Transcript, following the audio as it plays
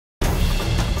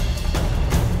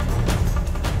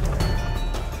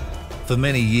For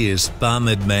many years,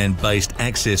 Barmed Man-based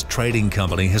Access Trading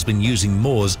Company has been using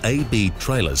Moore's AB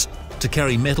trailers to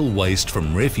carry metal waste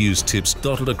from refuse tips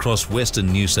dotted across western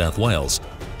New South Wales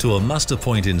to a muster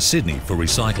point in Sydney for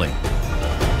recycling.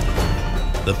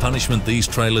 The punishment these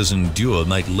trailers endure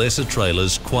make lesser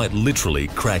trailers quite literally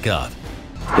crack up.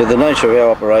 Yeah, the nature of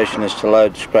our operation is to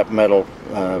load scrap metal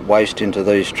waste into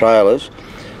these trailers,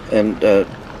 and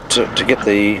to get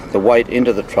the weight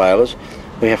into the trailers,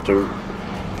 we have to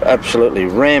absolutely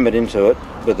ram it into it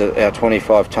with our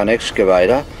 25-tonne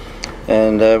excavator,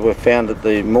 and we've found that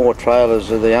the Moore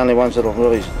trailers are the only ones that will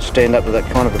really stand up to that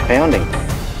kind of a pounding.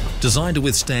 Designed to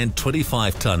withstand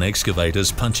 25-tonne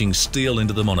excavators punching steel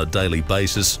into them on a daily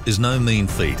basis is no mean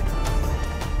feat.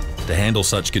 To handle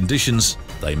such conditions,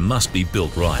 they must be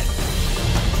built right.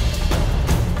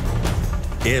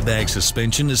 Airbag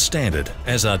suspension is standard,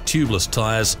 as are tubeless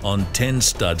tyres on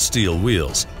 10-stud steel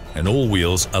wheels, and all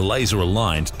wheels are laser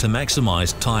aligned to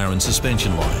maximise tyre and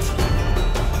suspension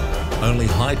life. Only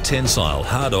high tensile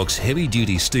Hardox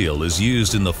heavy-duty steel is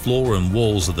used in the floor and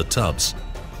walls of the tubs,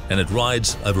 and it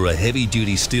rides over a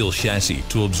heavy-duty steel chassis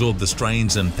to absorb the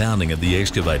strains and pounding of the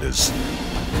excavators.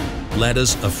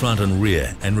 Ladders are front and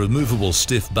rear, and removable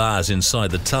stiff bars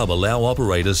inside the tub allow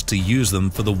operators to use them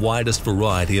for the widest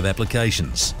variety of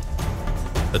applications.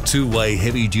 A two-way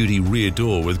heavy-duty rear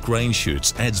door with grain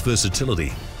chutes adds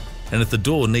versatility, and if the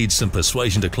door needs some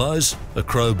persuasion to close, a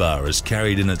crowbar is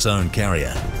carried in its own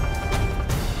carrier.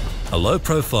 A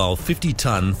low-profile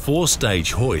 50-tonne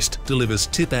 4-stage hoist delivers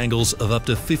tip angles of up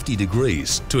to 50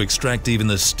 degrees to extract even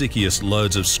the stickiest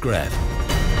loads of scrap.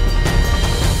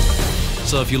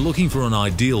 So if you're looking for an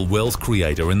ideal wealth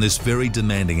creator in this very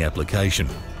demanding application,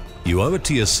 you owe it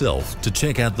to yourself to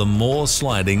check out the Moore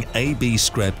Sliding AB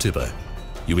Scrap Tipper.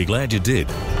 You'll be glad you did.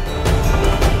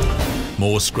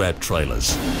 Moore Scrap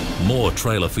Trailers. More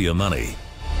trailer for your money.